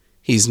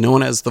He's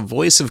known as the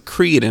voice of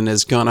Creed and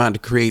has gone on to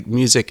create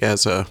music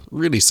as a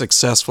really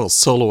successful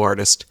solo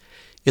artist.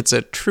 It's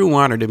a true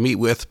honor to meet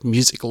with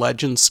music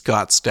legend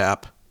Scott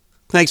Stapp.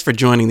 Thanks for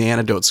joining The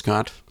Antidote,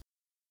 Scott.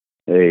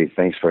 Hey,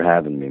 thanks for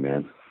having me,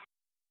 man.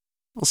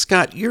 Well,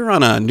 Scott, you're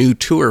on a new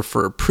tour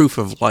for Proof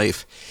of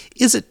Life.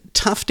 Is it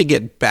tough to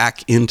get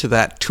back into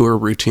that tour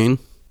routine?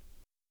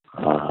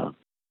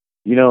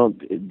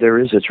 There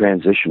is a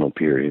transitional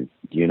period.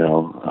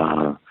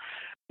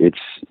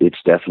 It's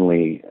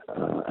definitely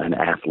an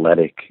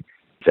athletic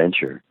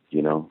venture,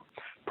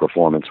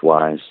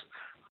 performance-wise,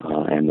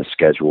 and the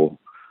schedule.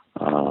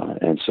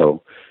 I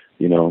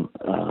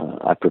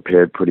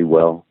prepared pretty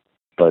well,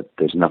 but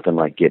there's nothing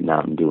like getting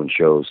out and doing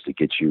shows to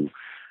get you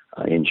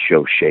in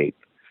show shape.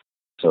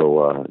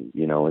 So,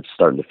 it's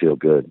starting to feel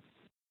good.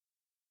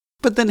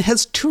 But then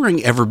has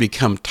touring ever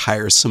become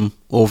tiresome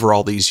over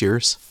all these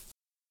years?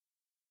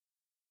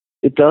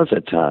 It does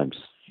at times,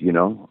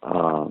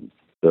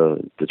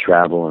 the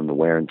travel and the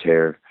wear and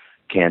tear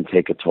can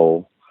take a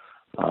toll.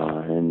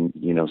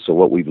 So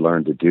what we've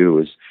learned to do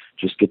is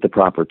just get the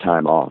proper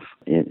time off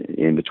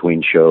in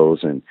between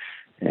shows and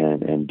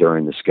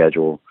during the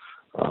schedule,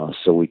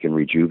 so we can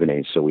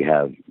rejuvenate, so we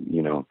have,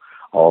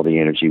 all the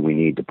energy we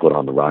need to put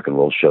on the rock and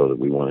roll show that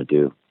we want to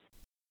do.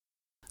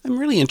 I'm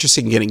really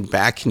interested in getting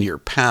back into your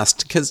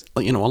past because,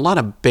 a lot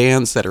of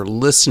bands that are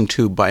listened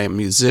to by a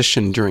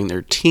musician during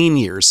their teen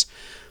years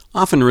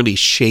often really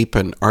shape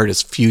an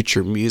artist's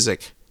future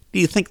music. Do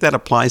you think that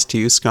applies to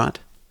you, Scott?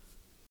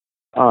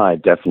 I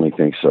definitely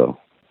think so.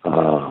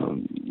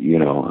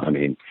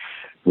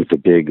 With the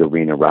big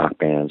arena rock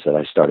bands that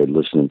I started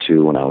listening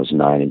to when I was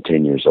 9 and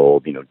 10 years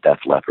old, Def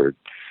Leppard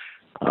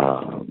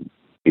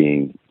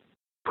being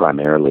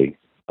primarily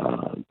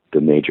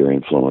the major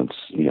influence,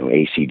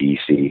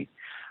 AC/DC,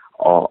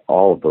 all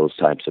of those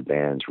types of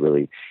bands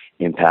really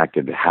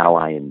impacted how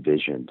I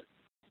envisioned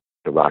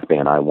the rock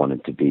band I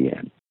wanted to be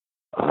in.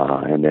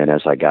 And then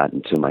as I got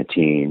into my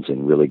teens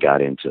and really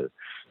got into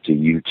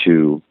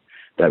U2,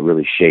 that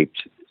really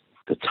shaped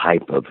the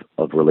type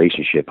of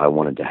relationship I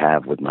wanted to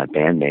have with my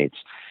bandmates,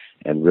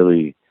 and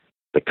really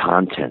the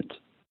content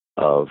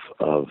of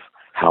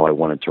how I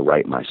wanted to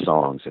write my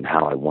songs and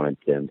how I wanted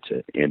them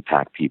to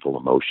impact people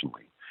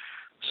emotionally.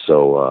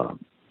 So,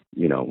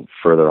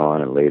 further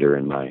on and later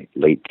in my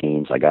late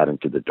teens, I got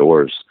into the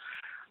Doors,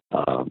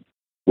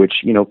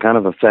 which, kind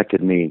of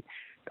affected me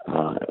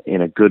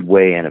in a good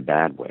way and a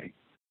bad way.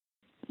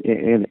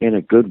 In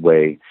a good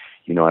way,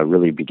 I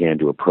really began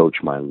to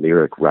approach my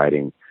lyric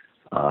writing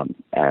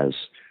as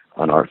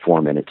an art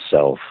form in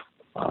itself,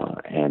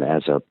 and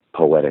as a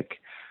poetic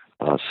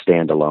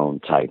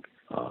standalone type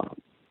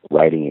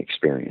writing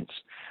experience.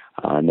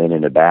 And then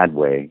in a bad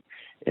way,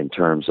 in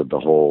terms of the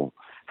whole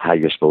how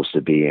you're supposed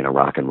to be in a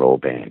rock and roll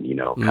band,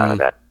 kind of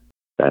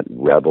that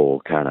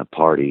rebel kind of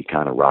party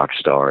kind of rock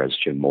star as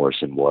Jim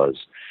Morrison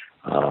was.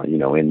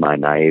 In my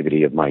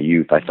naivety of my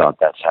youth, I thought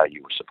that's how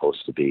you were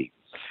supposed to be.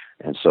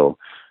 And so,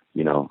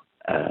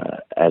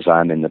 as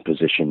I'm in the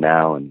position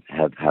now and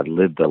have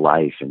lived the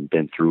life and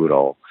been through it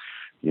all,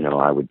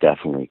 I would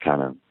definitely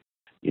kind of,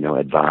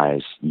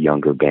 advise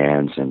younger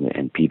bands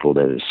and people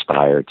that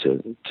aspire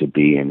to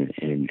be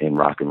in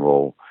rock and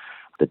roll,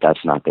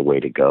 that's not the way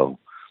to go.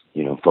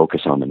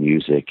 Focus on the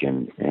music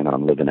and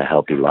on living a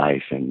healthy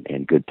life,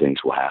 and good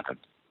things will happen.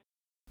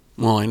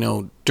 Well, I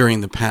know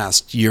during the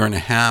past year and a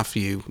half,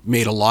 you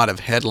made a lot of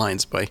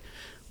headlines by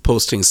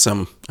posting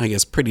some, I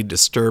guess, pretty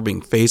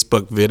disturbing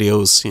Facebook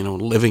videos,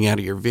 living out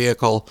of your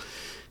vehicle,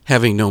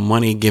 having no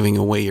money, giving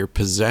away your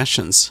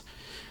possessions.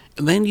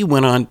 And then you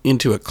went on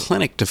into a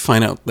clinic to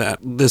find out that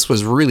this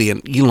was really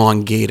an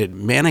elongated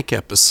manic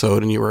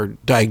episode and you were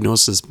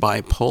diagnosed as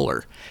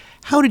bipolar.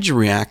 How did you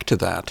react to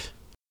that?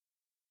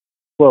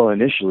 Well,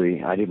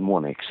 initially, I didn't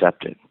want to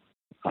accept it.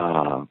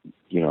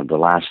 The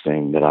last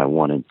thing that I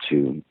wanted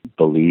to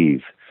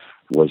believe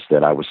was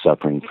that I was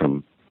suffering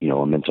from,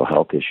 a mental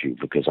health issue,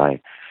 because I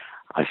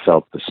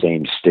felt the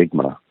same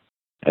stigma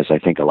as I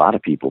think a lot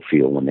of people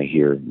feel when they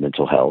hear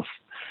mental health.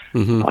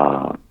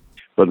 Mm-hmm.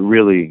 But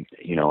really,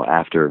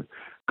 after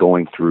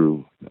going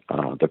through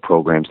the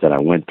programs that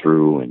I went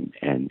through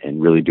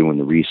and really doing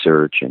the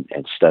research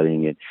and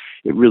studying it,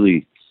 it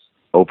really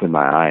opened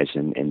my eyes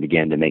and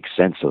began to make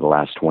sense of the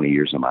last 20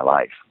 years of my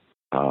life,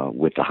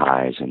 with the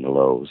highs and the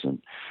lows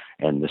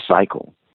and the cycle